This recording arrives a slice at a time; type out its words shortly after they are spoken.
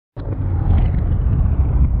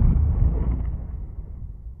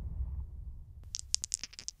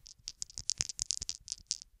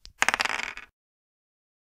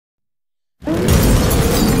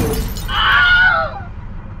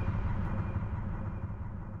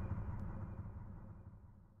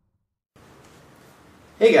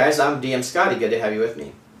Hey guys, I'm DM Scotty, good to have you with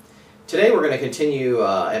me. Today we're going to continue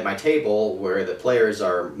at my table where the players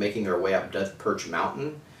are making their way up Deathperch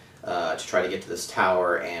Mountain to try to get to this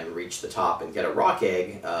tower and reach the top and get a rock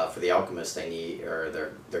egg for the alchemist they need, or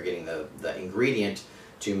they're getting the ingredient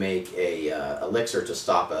to make a elixir to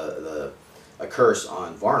stop a curse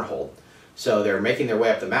on Varnhold. So they're making their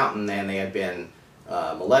way up the mountain and they had been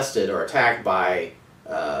molested or attacked by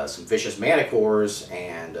some vicious Manticores,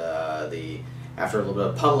 and after a little bit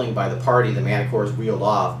of pummeling by the party, the Manticores wheeled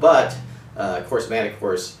off, but of course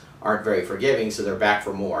Manticores aren't very forgiving, so they're back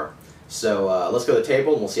for more. So let's go to the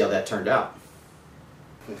table and we'll see how that turned out.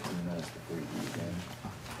 15 minutes before you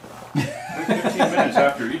eat again. 15 minutes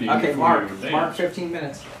after eating. Okay, mark 15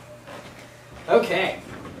 minutes. Okay.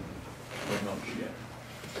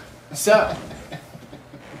 So,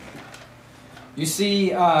 you see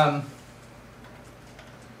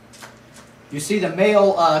the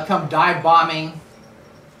male come dive bombing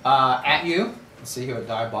at you. Let's see who it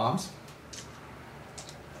dive bombs.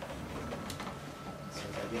 So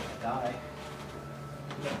if I get the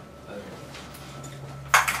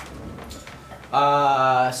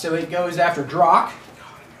die. So it goes after Drock.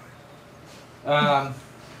 I'm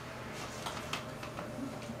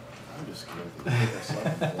just scared.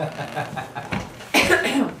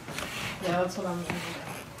 Yeah, that's what I'm thinking.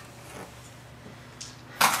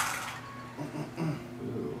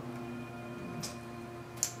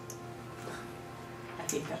 I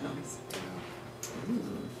hate that noise.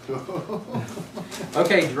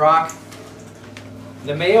 Okay, Drock.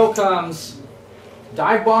 The male comes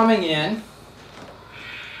dive bombing in,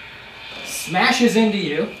 smashes into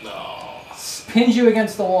you, pins you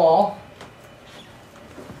against the wall.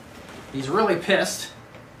 He's really pissed.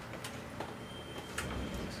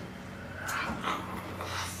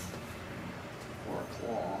 Or a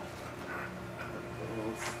claw.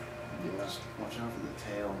 Yes, watch out for the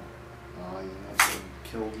tail. Oh, yeah, they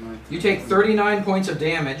killed my. You take 39 points of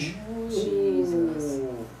damage. Jesus.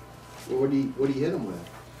 What do you hit him with?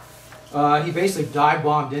 He basically dive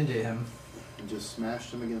bombed into him You just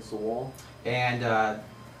smashed him against the wall? and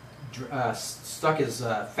stuck his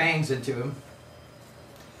fangs into him.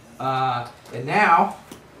 And now,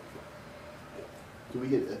 Do we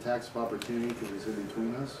get attacks of opportunity because he's in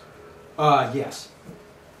between us? yes.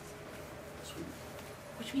 Sweet.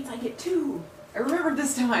 Which means I get 2. I remembered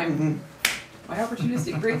this time. My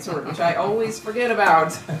opportunistic greatsword, which I always forget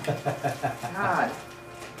about. God.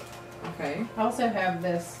 Okay. I also have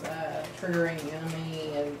this triggering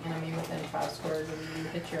enemy, an enemy within 5 squares of you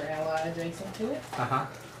hit your ally adjacent to it. Uh-huh.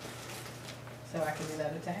 So I can do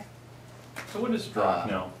that attack. So what is Drock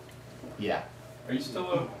now? Yeah. Are you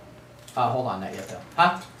still Hold on, not yet though.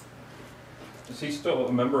 Huh? is he still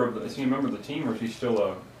a member of the, is he a member of the team, or is he still a,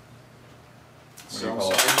 what do you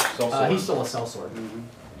call it? Self-sword? He's still a sellsword. Mm-hmm.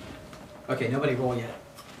 Okay, nobody roll yet.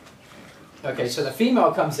 Okay, so the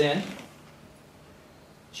female comes in.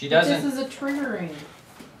 She doesn't... This is a triggering.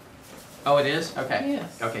 Oh, it is? Okay.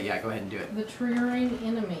 Yes. Okay, yeah, go ahead and do it. The triggering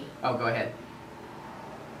enemy. Oh, go ahead.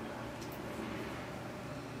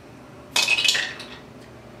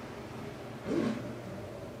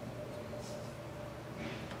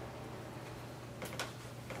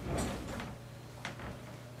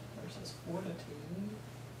 Versus fortitude.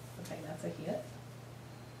 Okay, that's a hit.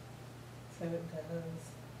 So it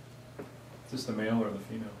does. Is this the male or the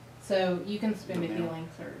female? So you can spend a Male. healing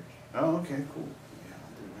surge. Oh, okay, cool. Yeah,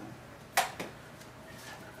 I'll do that.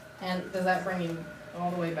 And does that bring you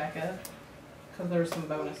all the way back up? Because there's some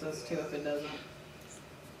bonuses too if it doesn't.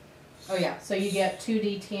 Oh yeah, so you get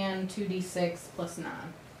 2d10, 2d6 plus 9.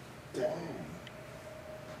 Dang.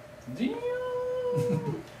 Damn!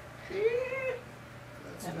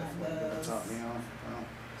 That's And that definitely gonna does- top me off. Wow.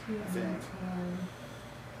 2d10.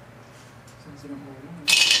 Since you don't roll 1.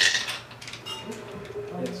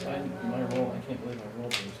 Yes, my roll, I can't believe I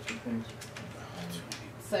rolled those 2 things.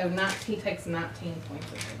 So he takes 19 points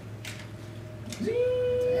of damage.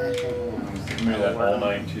 Dang. Maybe that all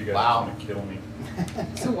night, you guys Wow. are gonna kill me.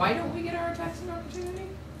 So why don't we get our attacks of opportunity?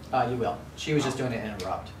 You will. She was just doing an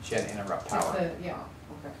interrupt. She had an interrupt power. Yeah,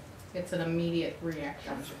 Okay. it's an immediate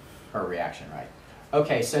reaction. Her reaction, right.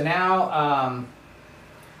 Okay, so now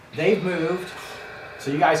they've moved,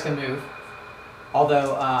 so you guys can move.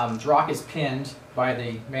 Although Drock is pinned by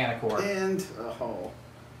the Manticore. And, oh.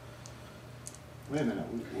 Wait a minute.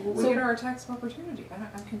 We get our attacks of opportunity.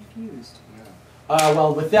 I'm confused. Yeah.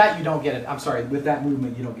 Well, with that you don't get it. I'm sorry, with that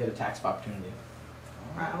movement you don't get attacks of opportunity.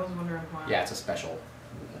 I was wondering why. Yeah, it's a special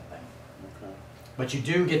movement thing. Okay. But you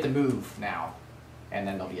do get the move now, and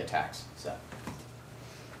then there'll be attacks. So.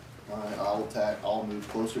 I'll I'll move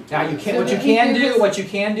closer to Now it. you can. So What you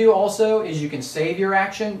can do also is you can save your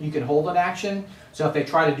action. You can hold an action. So if they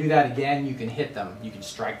try to do that again, you can hit them. You can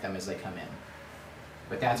strike them as they come in.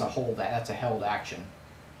 But that's a hold. That's a held action.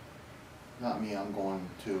 Not me, I'm going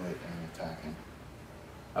to it and attacking.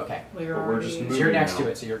 Okay. We're But we're just already. So you're moving next now.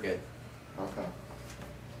 to it, so you're good. Okay.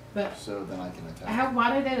 But So then I can attack.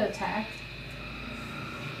 why did it attack?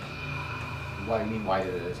 What do you mean? Why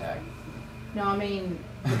did it attack? No, I mean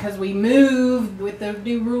because we moved with the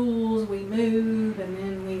new rules. We moved and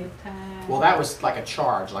then we attacked. Well, that was like a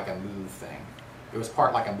charge, like a move thing. It was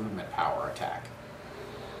part like a movement power attack.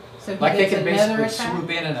 so he Like they gets can another basically attack? swoop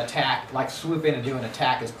in and attack, like swoop in and do an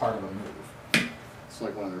attack as part of a move. It's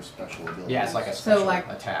like one of their special abilities. Yeah, it's like a So, special like-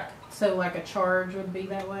 attack. So like a charge would be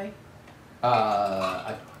that way?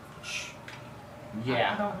 Uh, I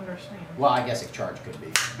yeah. don't understand. Well, I guess a charge could be.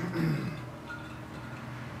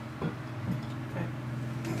 Okay.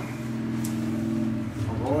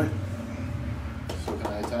 Alright. So can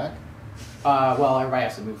I attack? Well, everybody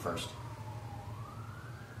has to move first.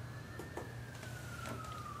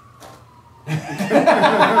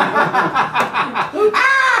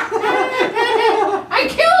 I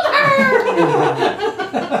killed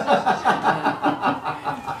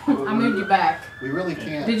her! I moved you back. We really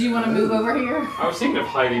can't. Did you want to move over here? I was thinking of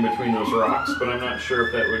hiding between those rocks, but I'm not sure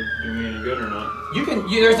if that would do me any good or not. You can.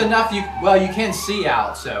 There's enough. Well, you can see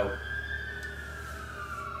out, so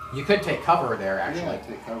you could take cover there. Actually, Yeah,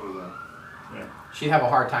 take cover there. Yeah, she'd have a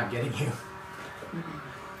hard time getting you.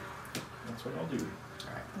 that's what I'll do.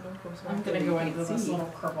 I'm gonna go into this little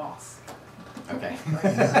crevasse. Okay.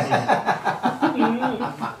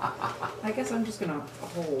 I guess I'm just gonna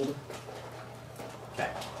hold. Okay.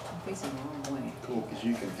 I'm facing the wrong way. Cool, because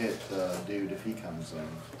you can hit dude if he comes in.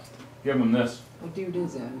 Give him this. Well, dude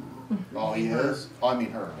is in. Oh, he is? Oh, I mean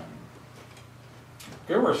her.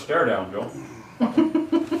 Give her a stare down, Joe.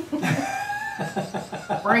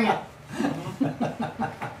 Bring it. I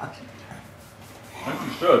think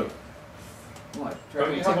you should. What?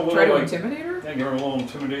 But you have a Try little, to like- intimidate her? Yeah, give her a little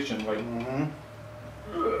intimidation, like, Mm-hmm.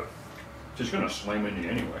 she's gonna slam into you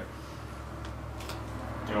anyway.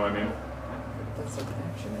 You know what I mean? That's like an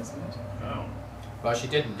action, isn't it? Oh. Well, she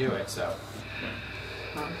didn't do it, so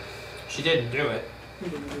Huh? she didn't do it. Who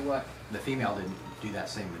didn't do what? The female didn't do that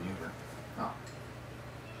same maneuver. Oh.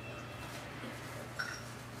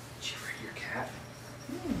 Did you bring your cat?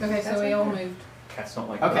 Okay, so we all moved. Cats don't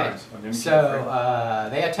like Okay, birds. When they're so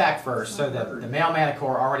they attack first. So the male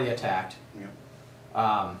Manticore already attacked.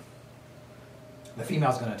 The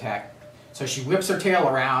female's going to attack. So she whips her tail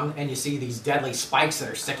around, and you see these deadly spikes that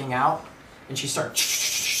are sticking out, and she starts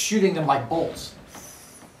shooting them like bolts.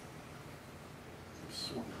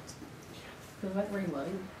 Does that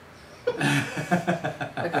reload?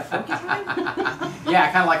 Like a porcupine?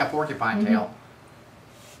 Yeah, kind of like a porcupine tail.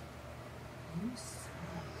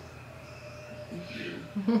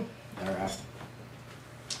 All right.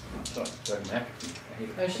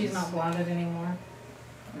 Oh, she's not blinded anymore.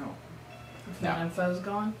 No. The info's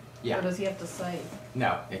gone. Yeah. What does he have to say?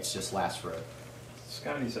 No, it's just last for it.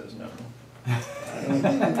 Scotty says no.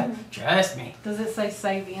 Trust me. Does it say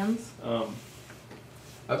save ends?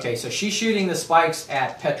 Okay, so she's shooting the spikes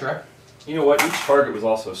at Petra. You know what? Each target was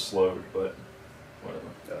also slowed, but whatever.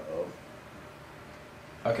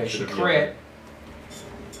 Okay, she Should've crit.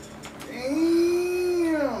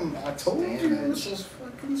 Damn! I told you this is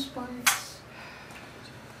fucking spikes.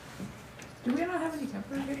 Do we not have any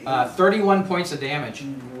temporary? 31 points of damage.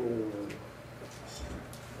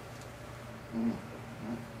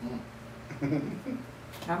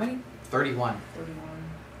 How many? 31. 31.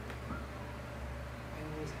 I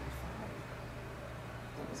always have 5.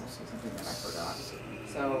 That was also something that I forgot.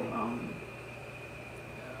 So,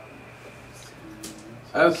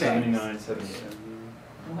 Okay. 79, 78.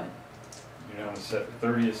 what? You're down to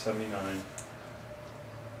 30 is 79.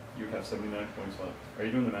 You have 79 points left. Are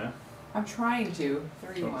you doing the math? I'm trying to. So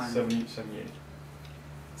 31. 70, 78.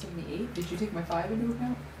 78? Did you take my 5 into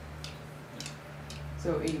account?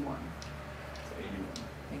 So 81. So 81.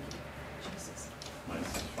 Thank you. Jesus. Minus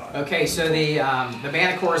 5. Okay, so the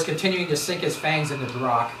Manticore is continuing to sink his fangs into the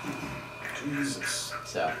rock. Jesus.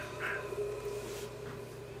 So,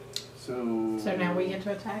 So now we get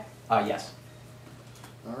to attack? yes.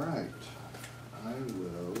 Alright. I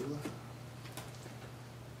will.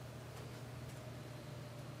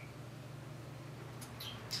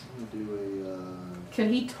 I'm gonna do Could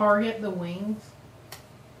he target the wings?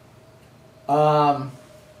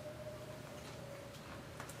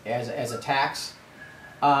 As attacks.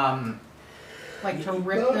 Like to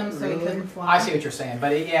rip them so he couldn't fly? I see what you're saying,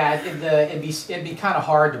 but it'd be kind of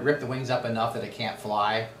hard to rip the wings up enough that it can't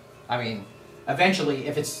fly. I mean, eventually,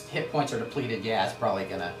 if its hit points are depleted, yeah, it's probably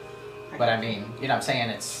gonna. But I mean, you know what I'm saying?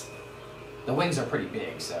 It's the wings are pretty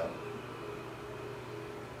big, so.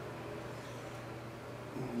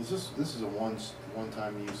 This is a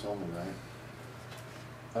one-time use only,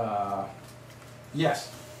 right?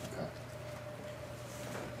 Yes. Okay.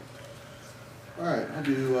 All right, I'll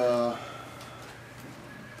do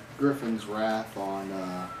Griffin's Wrath on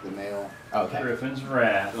the male. Okay. Griffin's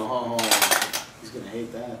Wrath. Oh, he's gonna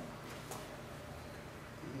hate that.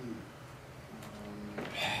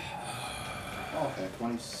 Okay,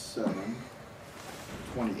 27,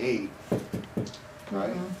 28,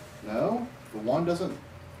 right? No, the one doesn't.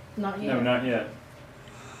 Not yet. No, not yet.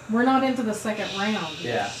 We're not into the second round.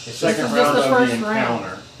 Yeah. It's Second is just round the of first the round.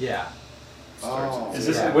 encounter. Yeah. Oh, Is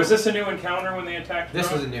this Yeah. was this a new encounter when they attacked? This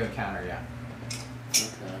Drunk? was a new encounter. Yeah.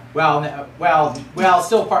 okay. Well,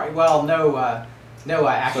 still part. Well, no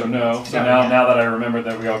action. So no. points. So No, now, yeah. now that I remember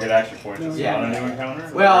that we all get action points, it's Yeah. not a new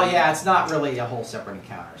encounter. Well, yeah, it's not really a whole separate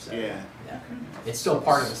encounter. So. Yeah. Yeah. It's still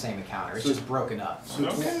part of the same encounter. It's So- just broken up. So,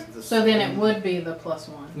 Okay. So then it would be the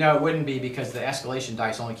 +1. No, it wouldn't be because the escalation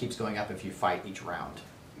dice only keeps going up if you fight each round.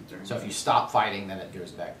 So if you stop fighting, then it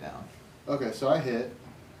goes back down. Okay, so I hit.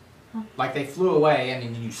 Like they flew away and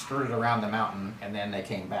then you skirted around the mountain and then they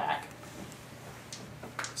came back.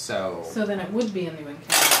 So, So then it would be a new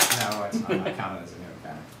encounter. no, it's not counted as a new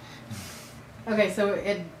encounter. Okay, so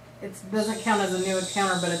it doesn't count as a new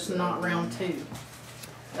encounter, but it's not round 2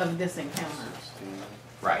 of this encounter.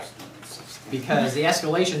 Right. Because the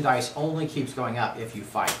escalation dice only keeps going up if you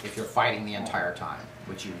fight, if you're fighting the entire time,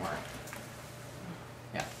 which you weren't.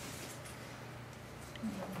 Yeah.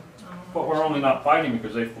 But we're only not fighting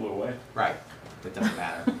because they flew away. Right. It doesn't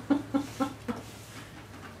matter.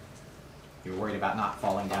 You're worried about not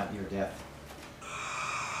falling down to your death.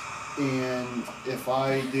 And if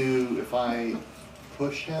I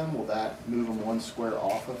push him, will that move him 1 square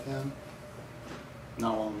off of him?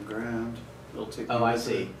 Not on the ground. It'll take. Oh, me I with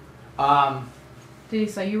see. it. Did he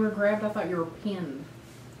say you were grabbed? I thought you were pinned.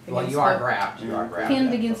 Well, against you are the- grabbed. You are grabbed. Pinned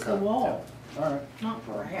yeah. against the Okay. wall, All right. not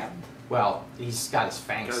grabbed. Well, he's got his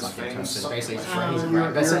fangs Got his sunk into him, fangs so sunk basically in he's, my he's face.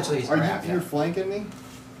 grabbed. Essentially, he's Are grabbed. you're Yeah. flanking me?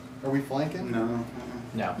 Are we flanking? No.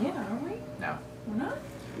 No, Yeah, are we? no. We're not.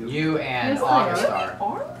 You and Yes, August they are.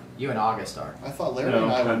 are. You and August are. I thought Larry No,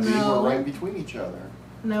 and I would be no. were right between each other.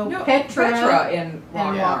 No, No, Petra, and and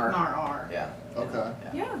Ragnar. Ragnar are. Yeah. Okay.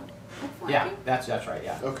 Yeah. Yeah, that's right.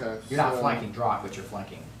 Yeah. Okay. You're not so- flanking Drock, but you're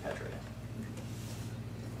flanking Petra.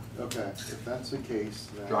 Okay. If that's the case,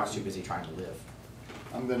 then Drock's too busy trying to live.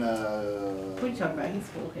 I'm What are gonna you talking about? He's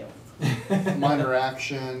full health. minor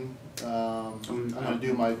action. I'm gonna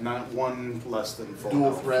do my Not one less than full dual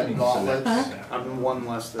health. threat gauntlets I'm one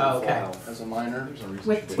less than Oh, full okay. health. as a minor.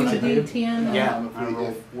 With two What's it do? D10. Yeah.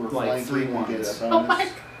 If we're Like flanking, we 3 get ones. a Oh my.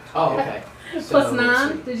 bonus. Oh, okay. Plus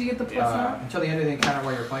 9. Did you get the plus Yeah. 9? Until the end of the encounter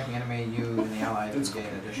while you're flanking enemy, you and the allies will gain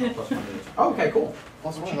an additional +1 to each. Oh, okay, cool.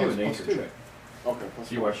 Plus What one. you do a Plus nature 2. check. Okay. Plus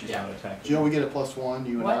See one. why she's Yeah. not attacking. Jill, we get a +1.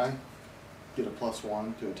 You and What? I get a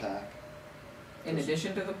 +1 to attack. In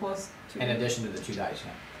addition to the +2. In addition to the 2 dice,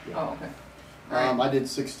 yeah. Oh, okay. Alright. I did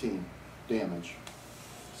 16 damage.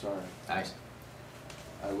 Sorry. Nice.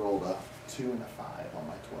 I rolled a 2 and a 5 on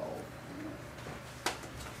my 12.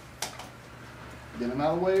 Get him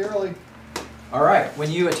out of the way early. All right.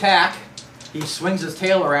 When you attack, he swings his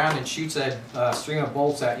tail around and shoots a string of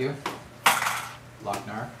bolts at you,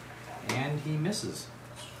 Lochnar, and he misses.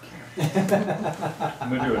 I'm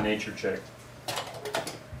gonna do a nature check.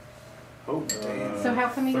 Oh, damn. So how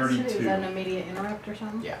come he gets to do? Is 32. that an immediate interrupt or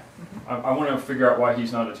something? Yeah. I want to figure out why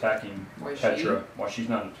he's not attacking Why she? Petra. Why she's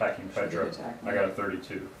not attacking She did Petra. attack I me. got a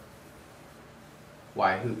 32.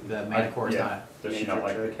 Why? Who? The Manticore's yeah. not. Does she not Nature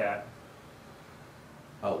like the check. cat?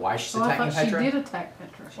 Oh, why she's Oh, I attacking thought Petra? she did attack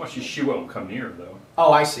Petra. Well, she won't come near though.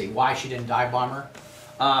 Oh, I see. Why she didn't dive bomb her?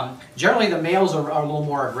 Generally, the males are a little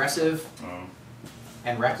more aggressive Oh, and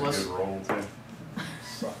that's a reckless. good roll too.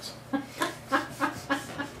 Sucks.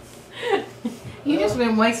 You just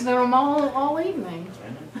been wasting them all evening.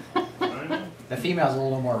 I know. The female's a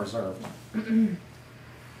little more reserved. Okay,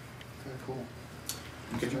 cool.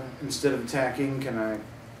 Instead of attacking, can I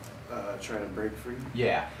try to break free?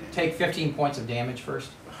 Yeah. Take 15 points of damage first,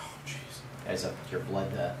 Oh, jeez. as your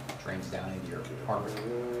blood drains down into your heart.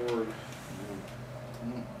 Lord.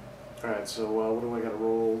 Alright, so what do I gotta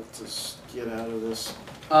roll to get out of this?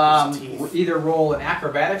 Teeth. Either roll an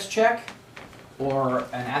acrobatics check or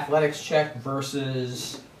an athletics check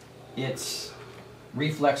versus its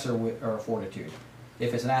reflex or fortitude.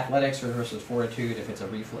 If it's an athletics versus fortitude, if it's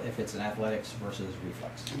an athletics versus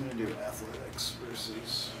reflex. I'm gonna do athletics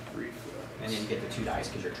versus reflex. And then you get the 2 dice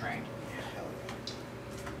because you're trained. Hell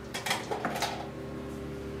yeah.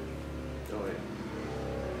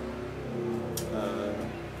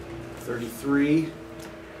 33.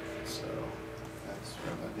 So That's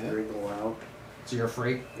what I did. wriggle out. So you're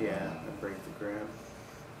free? Yeah, I break the grab.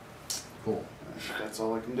 Cool. That's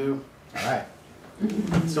all I can do. Alright.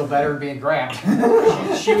 Still better than being grabbed.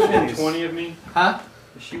 Is she within 20 of me? Huh?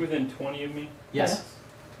 Is she within 20 of me? Yes.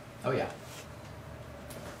 Oh yeah.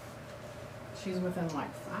 She's within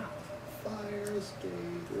like 5. Fire escape.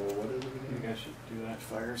 Well, what is I it think again? I should do that.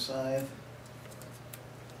 Fire scythe.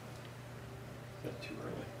 That's too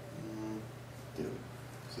early. Do it.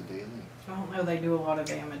 It's a daily. I don't know, they do a lot of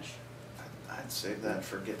damage. I'd save that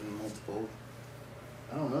for getting multiple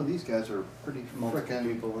I don't know, these guys are pretty frickin'.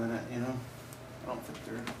 people in it, you know? I don't think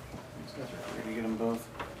these guys are free to get them both.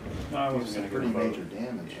 No, I It's wasn't some going to pretty get them major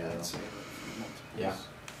both. damage, Yeah, though. I'd save it for multiples. Yeah.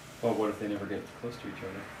 Well, what if they never get close to each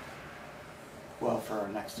other? Well, for our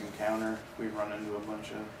next encounter, we run into a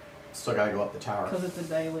bunch of... Still gotta go up the tower. Because it's a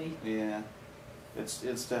daily. Yeah. It's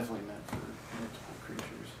definitely meant for multiple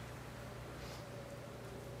creatures.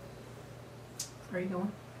 Where are you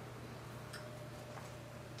going?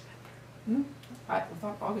 Hmm? I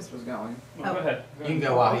thought August was going. Well, go ahead. You can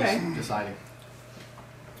go while Okay. he's deciding.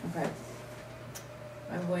 Okay.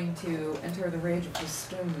 I'm going to enter the rage of the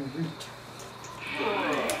stone root.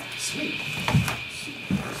 Sweet.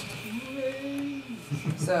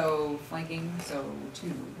 So, flanking, so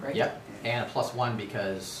 2, right? Yep. And a +1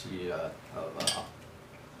 because you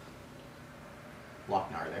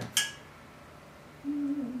Lochnar there.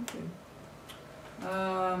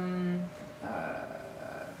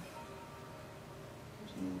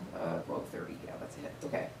 Well, 30, yeah, that's a hit.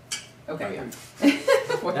 Okay. Okay. Oh,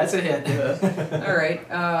 yeah. That's a hit. Alright,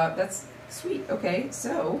 that's sweet. Okay,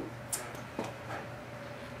 so.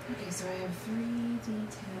 Okay, so I have 3d10.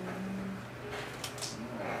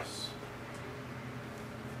 Nice.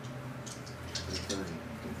 30.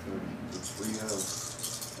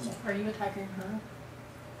 3 Are you attacking her?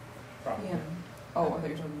 Probably. Yeah. Oh, I thought you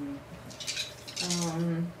were talking to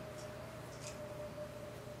me.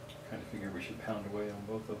 Kind of figure we should pound away on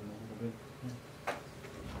both of them a little bit.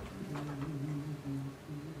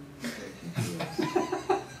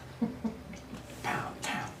 Pound,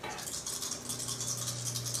 pound.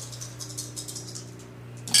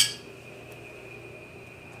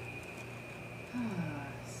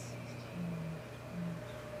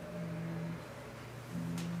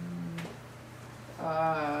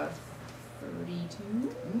 Uh,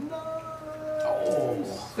 32? Oh.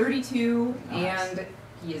 32, Nice. and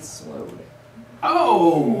he is slowed.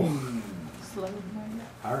 Oh. Slow down.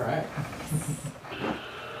 All right.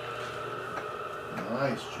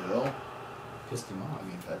 Nice, Jill. Pissed him I off.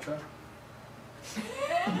 mean, Petra?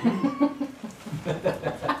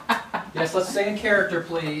 Yes, let's stay in character,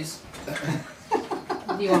 please.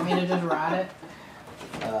 Do you want me to just ride it?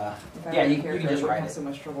 If I Yeah, were you a can character, just I would ride have it. so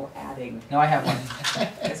much trouble adding. No, I have one.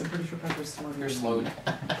 Yes, I'm pretty sure Petra's smarter. You're than slowed. me.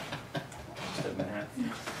 Just a minute.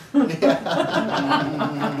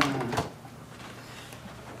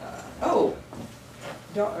 Oh!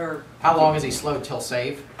 Or, How long is he slowed till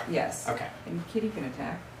save? yes. Okay. And Kitty can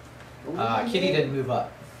attack. Kitty didn't move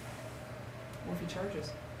up. What if he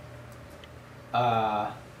charges?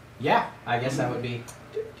 Yeah, I guess that would be.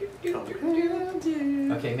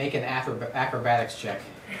 Okay, make an acrobatics check.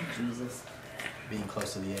 Jesus. Being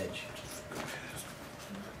close to the edge.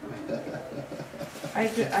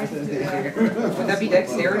 Would that be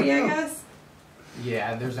dexterity, I guess?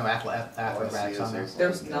 Yeah, there's no acrobatics on there.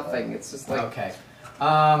 There's nothing, it's just like... Okay.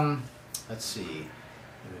 Let's see.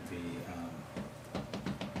 It would be.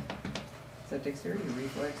 Is that dexterity,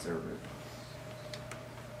 reflex, or...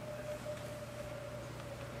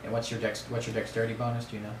 And what's your dexterity bonus?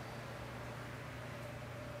 Do you know?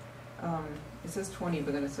 It says 20,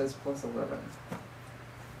 but then it says plus 11.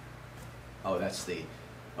 Oh, that's the.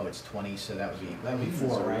 Oh, it's 20, so that would be 4,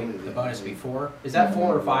 So right? really The the- bonus would be 4. Is that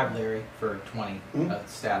 4 or 5, Larry? For 20, a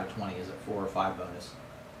stat of 20, is it 4 or 5 bonus?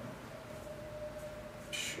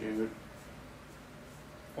 Shoot.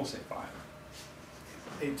 We'll say 5.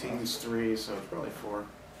 18 is 3, so it's probably 4.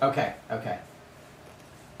 Okay, okay.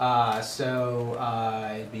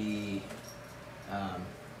 It'd be.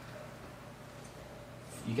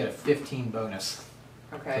 You get a 15 bonus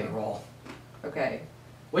to Okay, the roll. okay.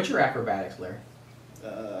 What's your acrobatics, Larry?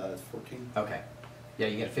 14. Okay. Yeah,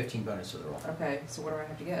 you get a 15 bonus to the roll. Okay, so what do I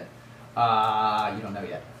have to get? You don't know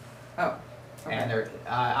yet. Oh, okay. And they're,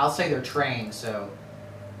 I'll say they're trained, so.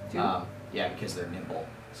 2? Yeah, because they're nimble.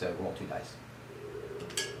 So roll 2 dice.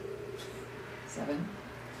 7.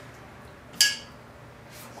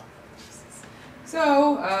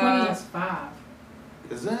 So, 20 is 5.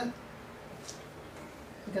 Is that?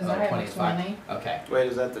 Because Oh, I have 20 a is 5. 20. Okay. Wait,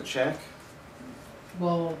 is that the check?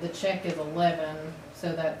 Well, the check is 11,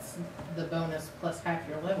 so that's the bonus plus half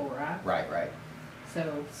your level, right? Right.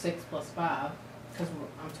 So 6 plus 5, because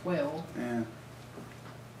I'm 12. Yeah.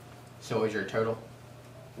 So what was your total?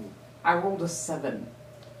 I rolled a 7.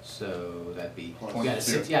 So that'd be, Plus you had a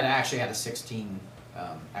 6, yeah, it actually had a 16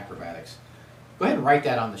 acrobatics. Go ahead and write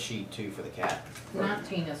that on the sheet too for the cat.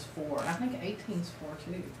 19 is 4. I think 18 is 4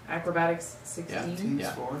 too. Acrobatics 16. 18's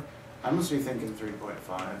Yeah. 4. I must be thinking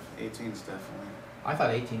 3.5. 18's definitely. I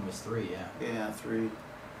thought 18 was 3, yeah. Yeah, 3.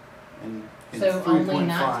 And So only 3.5,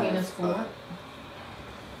 19 is 4? No, I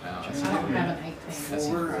that's don't have an 18. That's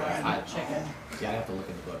Four. So I I- have to check it. Yeah, I'd have to look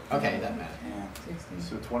in the book. Okay, doesn't matter. Yeah. 16.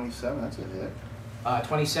 So 27, that's a hit.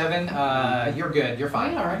 27, you're good, you're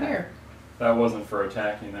fine. Yeah, right here. That wasn't for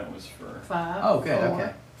attacking, that was for 5. Oh, good, 4.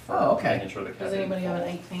 okay. for Oh, okay. making sure the cat Does didn't anybody have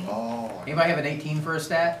an fall. 18? Oh. Anybody have an 18 for a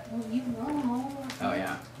stat? Well, you know. Oh,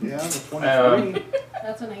 yeah. Yeah, the 23.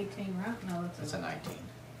 That's an 18, right? No, That's a 19.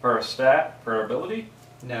 For a stat, for ability?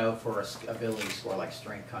 No, for a ability score like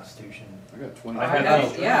strength, constitution. I got 20. I had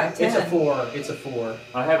That's- yeah, It's a 10. 4. It's a 4.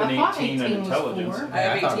 I have an I thought 18 in 18 was intelligence. 4. I have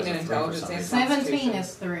Yeah, I thought 18 it in was a 3 for intelligence some and reason. 17 constitution.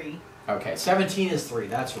 is 3. Okay, 17 is 3.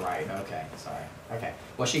 That's right. Okay, sorry. Okay.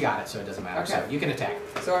 Well, she got it, so it doesn't matter. So Okay. you can attack.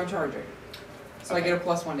 So I'm charging. So I Okay. get a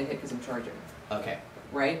 +1 to hit because I'm charging. Okay.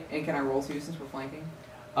 Right? And can I roll 2 since we're flanking?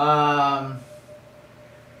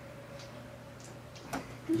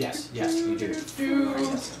 Yes, you do.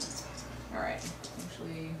 Alright.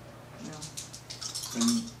 Actually, no.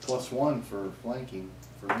 And +1 for flanking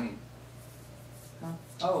for me. Huh?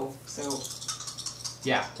 Oh, so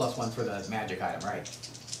Yeah, +1 for the magic item, right?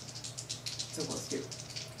 +2.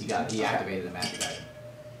 He Okay. activated the magic item.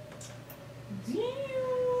 17.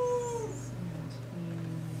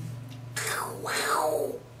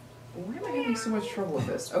 Why am I having so much trouble with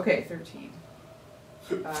this? Okay, 13.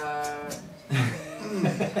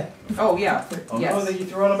 Oh yeah, Oh yes. no, that you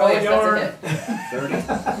threw out a Oh ball yes, of yarn. that's a hit. 30.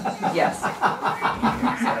 Yes.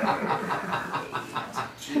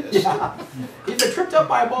 Yeah. He's been tripped up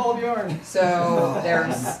by a ball of yarn. So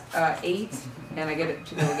there's 8, and I get it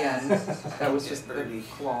to go again. That was just the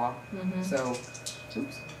claw. Mm-hmm. So,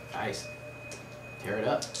 oops. Nice. Tear it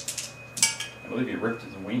up. I believe you ripped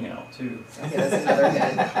his wing out too. Okay, that's another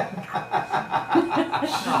hit.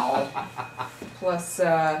 Ow. Plus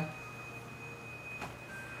 8.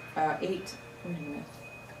 Wait a minute.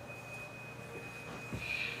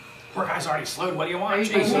 Poor guy's already slowed. What do you want? Are you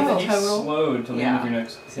Jeez. doing Oh, He's total? slowed till the end of your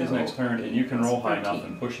his So- next turn, and you can roll high enough 13.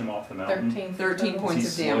 and push him off the mountain. 13. 13 total. points He's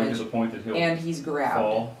of slowed to damage, the point that he'll and he's grabbed.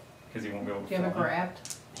 fall because he won't be able to Do you have a fly. grabbed?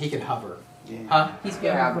 He can hover. Yeah. Huh? He's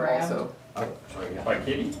Yeah, grabbed grabbed. also. Oh, sorry. Yeah. By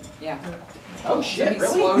Kitty? Yeah. Oh So shit! he's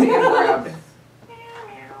Really? slowed and grabbed.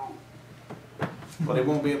 But he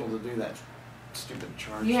won't be able to do that stupid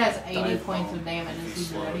charge. He has 80 dive points bomb of damage. if Is he's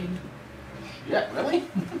he slow. ready? Yeah. Really? Is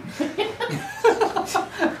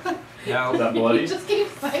that bloody? You just keep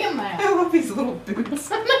saying that. I love these little boots.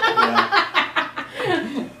 Yeah.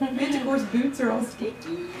 Manticore's boots are all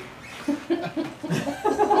sticky.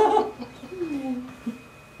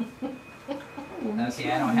 See,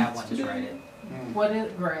 I don't have one. Just write it. What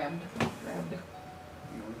is grabbed? Grabbed.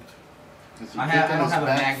 Does he I kick in don't his have a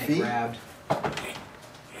back magnet feet? grabbed.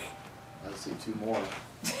 Let's see, 2 more.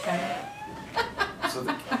 Okay. So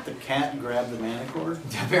the cat grabbed the manicore?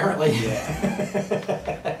 Apparently. She's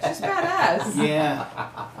badass. Yeah.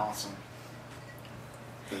 Awesome.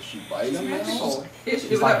 Does she bite She's him now? magical. He's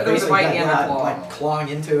There was a basically bite got and a that, claw. like clawing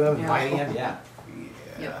into him, and Yeah. biting him. Yeah.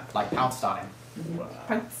 Yeah. Like pounced on him.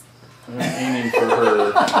 Pounce. I'm aiming for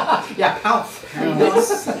her. Yeah, pounce.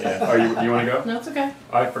 Yeah. Oh, you want to go? No, it's okay.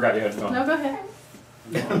 I forgot you had phone. No, go ahead.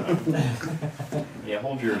 Yeah,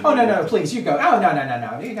 hold yours. Oh no, please, you go. Oh no.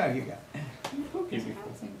 You go. Easy.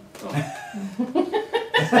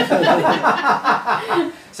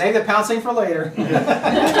 Save the pouncing for later. Oh.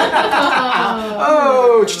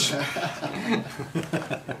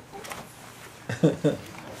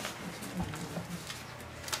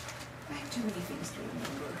 I have too many things to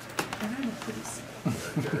remember. And I'm a pretty simple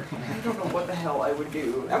character. I don't know what the hell I would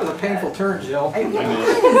do. That was a painful turn, Jill. I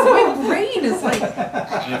miss. My brain is like.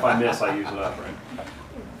 And if I miss, I use it up, right?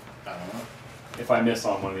 I don't know. If I miss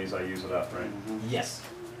on one of these, I use it up, right? Yes.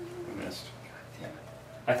 I missed.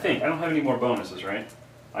 I think. I don't have any more bonuses, right?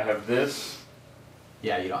 I have this.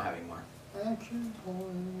 Yeah, you don't have any more, Action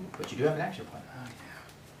point. but you do have an action point. Oh yeah,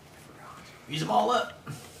 I forgot. Use them all up.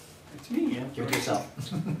 It's me, yeah. Give it to yourself.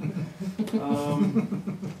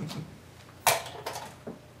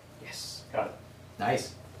 Yes. Got it.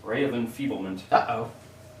 Nice. Ray of Enfeeblement. Uh oh.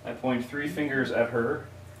 I point 3 fingers at her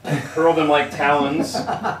Curl them like talons.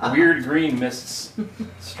 Weird green mists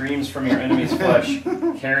streams from your enemy's flesh,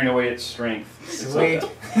 carrying away its strength. Sweet. It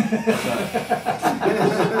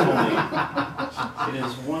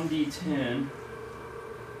is 1d10.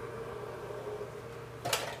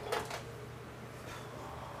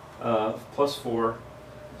 Plus 4,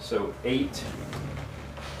 so 8.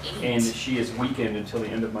 And she is weakened until the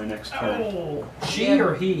end of my next turn. Oh, she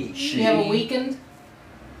or he? You have a weakened?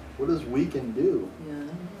 What does weaken do?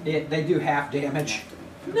 They do half damage.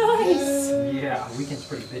 Nice! Yeah, weakened's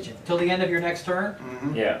pretty bitchin'. Till the end of your next turn?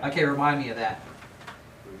 Mm-hmm. Yeah. Okay, remind me of that.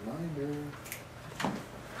 Reminder.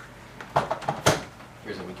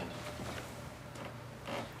 Here's a weekend.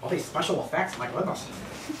 All these special effects, my goodness.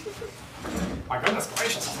 My goodness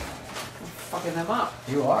gracious. Fucking them up.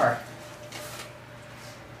 You are.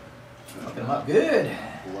 Fucking them up good.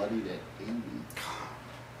 Bloodied at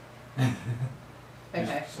 80.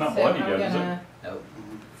 Okay. It's not so bloody I'm yet, is it? gonna Nope.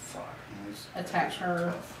 Fuck. Nice. attack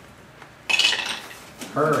her.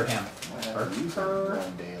 Her or him? I have to use Her.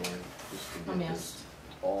 one daily just to I get missed. this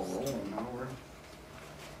all rolling. Now we're.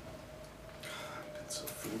 It's so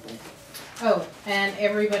feeble. Oh, and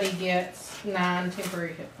everybody gets 9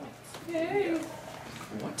 temporary hit points. Yay!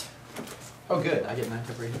 What? Oh, good. I get 9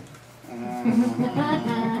 temporary.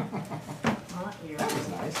 Not you. That was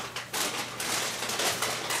nice.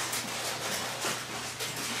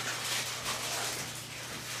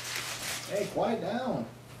 Hey, quiet down.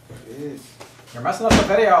 Yes. You're messing up the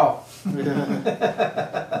video.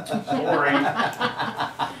 Sorry.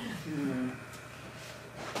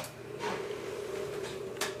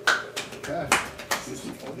 Okay.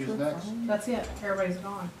 Who's next? That's it. Everybody's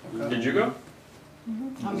gone. Okay. Did you go?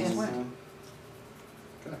 I missed.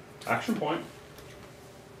 Action point.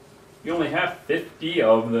 You only have 50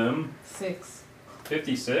 of them. 6.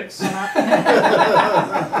 56? And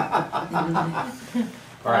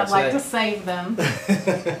All right, I'd like to save them.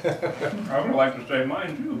 I would like to save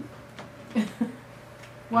mine too.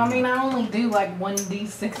 Well, I mean, I only do like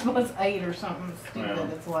 1d6 plus 8 or something stupid. Yeah.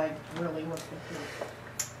 It's like, really, what's the point?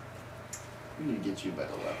 We need to get you a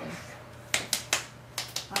better weapon.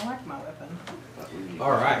 I like my weapon. But we need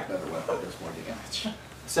All right. a better weapon. This more damage.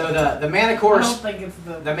 So the I Manticore, don't think it's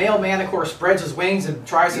the male Manticore spreads his wings and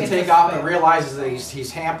tries to It's take a off, but spell. realizes that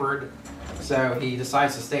he's hampered, so he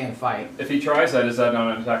decides to stay and fight. If he tries that, is that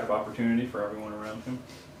not an attack of opportunity for everyone around him?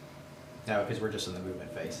 No, because we're just in the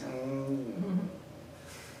movement phase.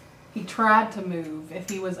 He tried to move. If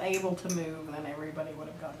he was able to move, then everybody would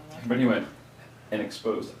have gotten an But he went and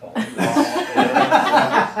exposed all. I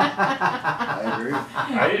agree.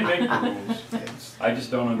 I didn't make the rules. I just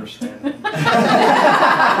don't understand them.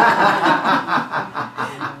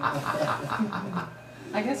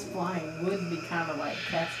 I guess flying would be kind of like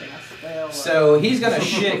casting a spell. or- So he's gonna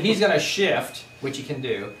shift. He's gonna shift, which he can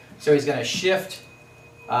do. So he's gonna shift.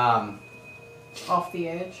 off the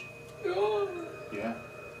edge. Yeah.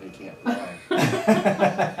 They can't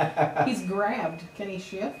fly. He's grabbed. Can he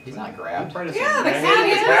shift? He's not grabbed. Yeah, the Yeah, cat the is. cat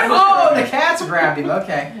is Oh, the grabbed. cat's grabbed him.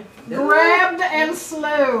 Okay. Grabbed and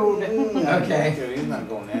slowed. Okay. Dude, he's not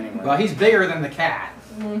going anywhere. Well, he's bigger than the cat.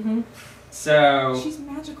 Mm-hmm. So. She's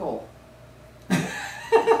magical.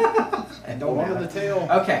 And don't Hold on to matter. the tail.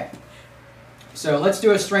 Okay. So let's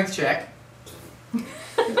do a strength check. Well,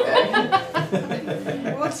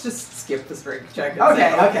 let's just skip the strength check. and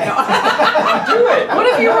Okay. say, Okay. no. Do it! What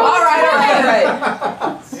if you're All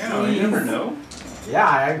right. Yeah, you never know. Yeah,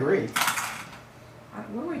 I agree. What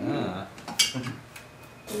do we do?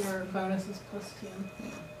 Your bonus is plus 10.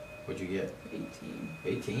 What'd you get? 18.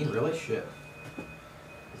 18? Really? Shit.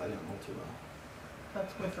 'Cause I didn't roll too well.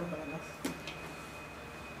 That's with her bonus.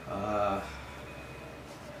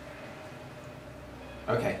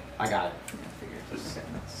 Okay, I got it. Does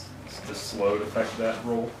the slowed affect that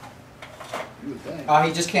roll? You would think.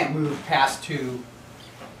 He just can't move past 2.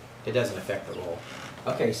 It doesn't affect the roll.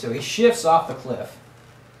 Okay, so he shifts off the cliff,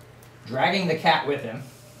 dragging the cat with him,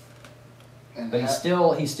 And but he's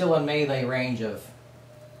still in melee range of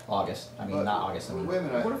August. I mean, not August. I mean, Wait a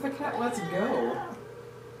minute. What if the cat lets go Better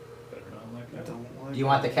not like that. Don't like do you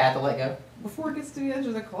want the cat to let go? before it ggets to the edge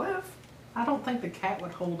of the cliff? I don't think the cat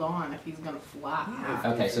would hold on if he's gonna fly.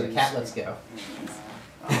 Okay, so the cat lets go.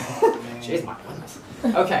 Oh, man. Jeez, my goodness.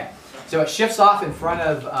 Okay, so it shifts off in front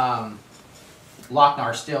of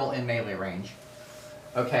Lochnar, still in melee range.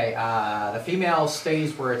 Okay, the female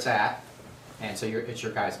stays where it's at, and so it's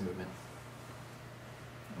your guy's movement.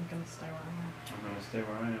 I'm gonna stay where I am. I'm going to stay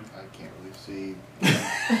where I am. I can't really see.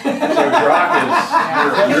 So Drock is...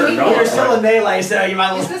 You're You're going. still in melee, so you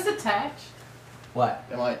might Is as well. this attached? What?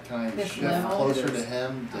 Can I This shift level? closer to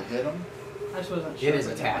him to hit him? I just wasn't sure. It is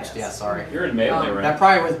if attached. was. Yeah, sorry. You're in melee, right? That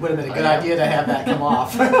probably would have been a good idea to have that come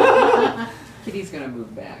off. Kitty's gonna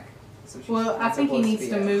move back. So she's Well, I not think he supposed needs be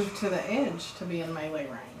to out. move to the edge to be in melee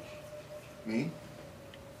range. Me?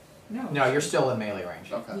 No. No, you're still in melee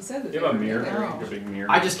range. Okay. He said that. You they have a were mirror, in No. melee like a range. big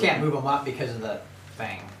mirror. I just can't move him up because of the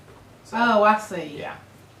thing. So, Oh, I see. yeah.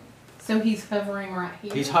 So he's hovering right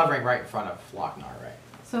here. He's hovering right in front of Lochnar, right?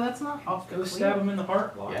 So that's not off the Go cliff. stab him in the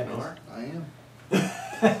heart, Yeah, it Lochnar. I am.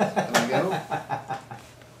 Can I go?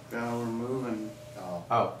 Go, we're moving. Oh.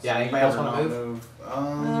 Oh, yeah. So Anybody you else better want to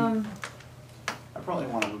not move? I probably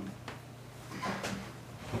want to.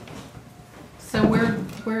 So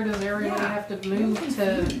where does everybody have to move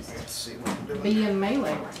to Let's see what I'm doing. be in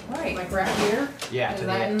melee range? Right. Like right here? Yeah, Is to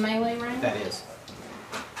that the in melee range? that is.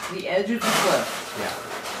 The edge of the cliff. Yeah.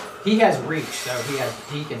 He has reach, so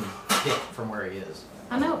he can hit from where he is.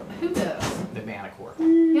 I know. Who does? The Manticore.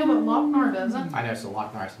 Yeah, but Lochnar doesn't. I know, so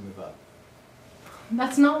Lochnar has to move up.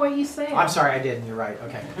 That's not what you said. I'm sorry, I didn't. You're right.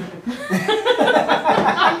 Okay.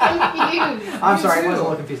 I'm confused. I'm sorry, I was a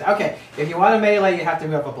little confused. Okay, if you want to melee, you have to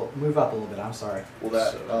move up a little bit. I'm sorry. Will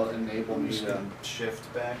that enable I'm me just to... gonna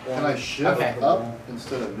shift back. Can I shift Okay. up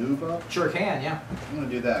instead of move up? Sure can, yeah. I'm gonna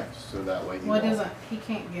do that so that way he Well, it won't. doesn't. He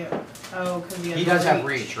can't get. Oh, because He does have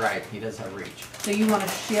reach, right? He does have reach. So you want to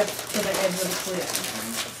shift to the edge of the cliff.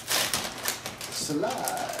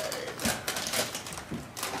 Slide.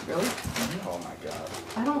 Really? Oh my god.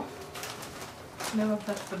 I don't know if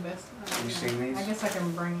that's the best. Have you seen these? I guess I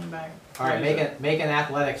can bring him back. All right, make an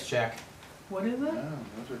athletics check. What is it? Yeah,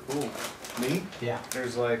 those are cool. Me? Yeah.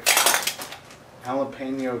 There's like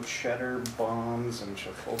jalapeno cheddar bombs and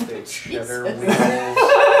chipotle cheddar wheels,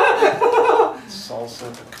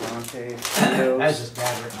 salsa picante, That's Cheetos. just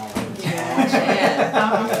bad written all over. Yeah.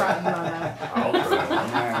 I'm frightened by that. I'll try it.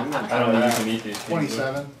 Man, I'm gonna I try don't think you that. can eat these.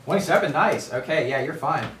 27. 27, nice. Okay, yeah, you're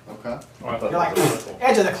fine. Okay. Oh, I thought You're like, that was purple.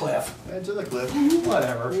 edge of the cliff. Edge of the cliff.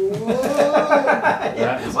 Whatever.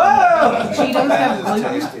 That is- Whoa! Cheetos have It's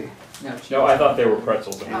gluten. tasty. No. No, I thought they were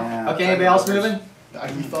pretzels. Yeah. Okay, anybody else moving? I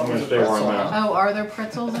thought I'm it was gonna a stay where I'm pretzel, at. huh? Oh, are there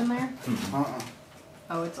pretzels in there? Uh-uh.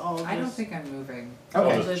 Oh, it's all just. I don't think I'm moving. All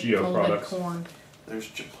Okay. just the Cheeto molded products. corn. There's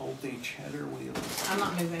chipotle cheddar wheels. I'm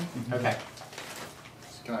not moving. Okay.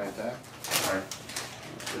 Can I attack? Alright.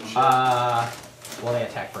 Good shit. Well, they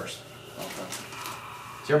attack first. Okay.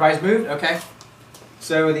 So everybody's moved? Okay.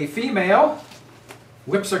 So the female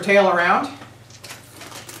whips her tail around.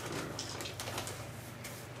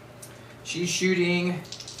 She's shooting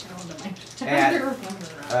I At, don't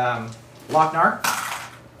remember. Lochnar.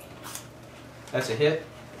 That's a hit.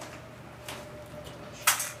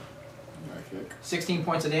 Nice kick. 16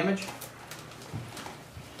 points of damage.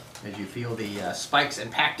 As you feel the spikes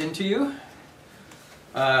impact into you.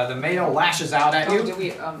 The male lashes out at Oh, you. do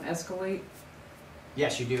we escalate?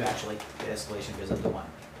 Yes, you do actually. The escalation goes up to 1.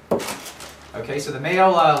 Okay, so the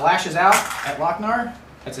male lashes out at Lochnar.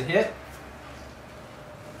 That's a hit.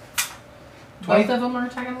 Both of them are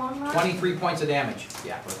attacking Lochnar? 23 points of damage.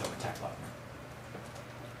 Yeah, both of them attack Lochnar.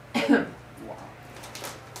 Wow.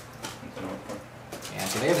 Yeah,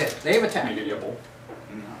 so they've Can I attacked. get you a bowl?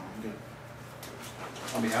 No, I'm good.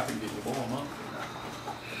 I'll be happy to get you a bowl. I'm up.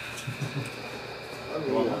 Hey,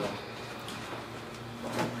 you want a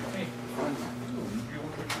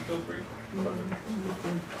Cheeto free?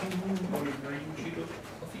 Green Cheeto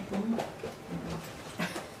fluffy food?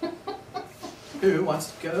 Who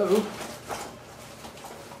wants to go?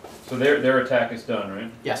 So their attack is done,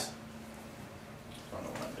 right? Yes. I don't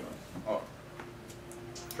know what I'm doing. Oh.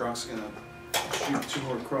 Drock's gonna shoot 2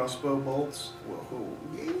 more crossbow bolts. Whoa,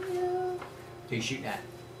 yeah. Who are you shooting at?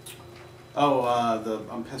 Oh,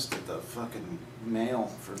 I'm pissed at the fucking male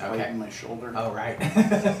for biting my shoulder. Oh, right.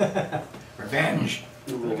 Revenge.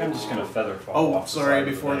 I think I'm just gonna feather fall Oh, off the sorry, side of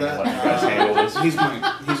the before thing that. and let you guys handle this.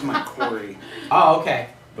 He's my quarry. Oh, okay.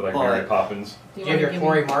 But like Well, Mary Poppins. Do you have your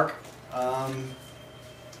quarry mark? I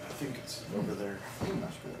think it's over there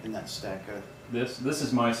in that stack of. This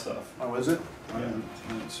is my stuff. Oh, is it? I Yeah.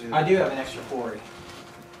 didn't see it. I do have an extra quarry.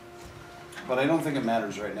 But I don't think it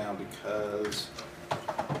matters right now because.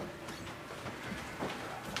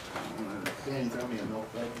 Danny, throw me a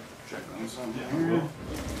milk bag. Check on something Yeah, here. well.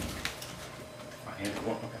 My hand.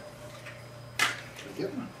 Well, okay.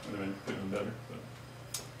 Yep. Would have been better. But.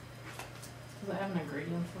 Does it have an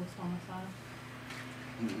ingredients list on the side?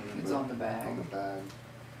 It's on the bag. On the bag.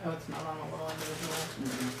 Oh, it's not on a little individual.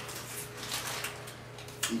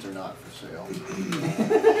 These are not for sale.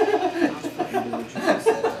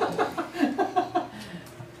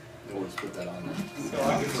 They always put that on there. Oh,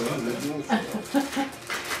 I guess so. Individuals.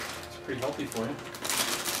 It's pretty healthy for you.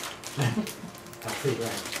 That's pretty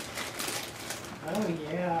great. Oh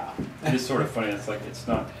yeah. It is sort of funny. It's like it's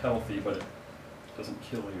not healthy, but it doesn't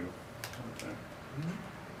kill you. Okay.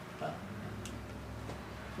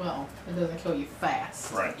 Well, it doesn't kill you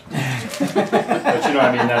fast. Right. But you know,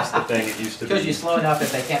 I mean, that's the thing. It used to be. Kills you slow enough that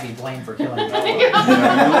they can't be blamed for killing you. You know, you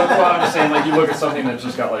look, well, I'm just saying, like you look at something that's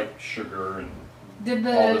just got like sugar and Did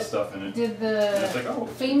all this the stuff in it. did And the it's like, oh,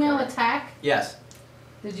 female okay. attack? Yes.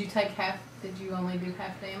 Did you take half? Did you only do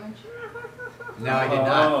half damage? No, I did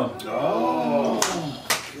not. Oh.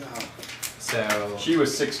 God. So She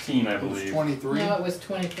was 16, I It was believe. 23. No, it was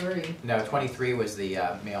 23. no, 23 was the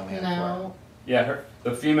male Manticore. No. Yeah,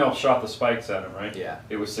 the female shot the spikes at him, right? Yeah.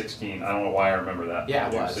 It was 16. I don't know why I remember that. Yeah,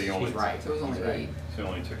 it was. So you only, He's right. So it was only He's right. 8. So you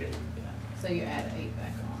only took 8. So you add 8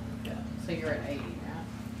 back on. Yeah. So you're at 80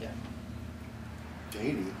 now.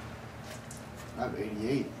 80. I have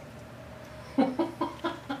 88.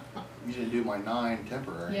 You didn't do my 9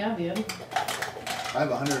 temporary. Yeah, I did. I have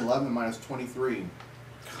 111 minus 23.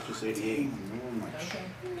 Just 88. Okay.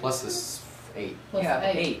 Plus this 8. Plus Yeah,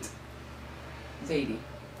 8. 8. It's 80.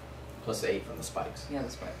 Plus the 8 from the spikes. Yeah, the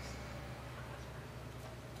spikes.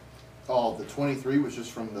 Oh, the 23 was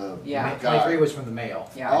just from the Yeah. guy. 23 was from the male.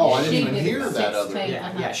 Yeah. Oh, I She didn't even did hear that other. 16.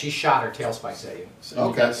 Yeah, yeah, she shot her tail spikes at you. So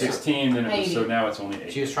Okay. You got 16, then it was, so 80. now it's only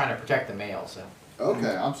 8. she was trying to protect the male, so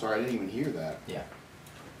Okay, I'm sorry, I didn't even hear that. yeah.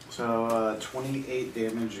 So 28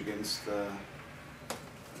 damage against the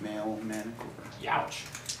male Manticore. Ouch.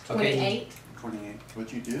 28. 28.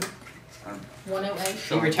 What'd you do? 108.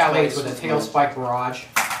 He retaliates with a tail spike barrage.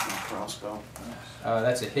 Crossbow.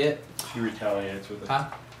 That's a hit. She retaliates with it. Huh?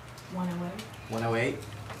 108. 108.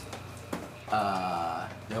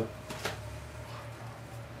 Nope.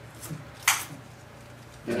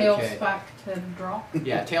 Tail Okay. spike to draw.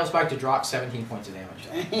 Yeah, tail spike to drop 17 points of damage.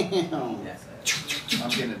 Damn. Yeah. I'm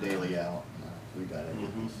getting a daily out. We got it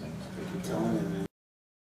with these things. I'm telling you, man.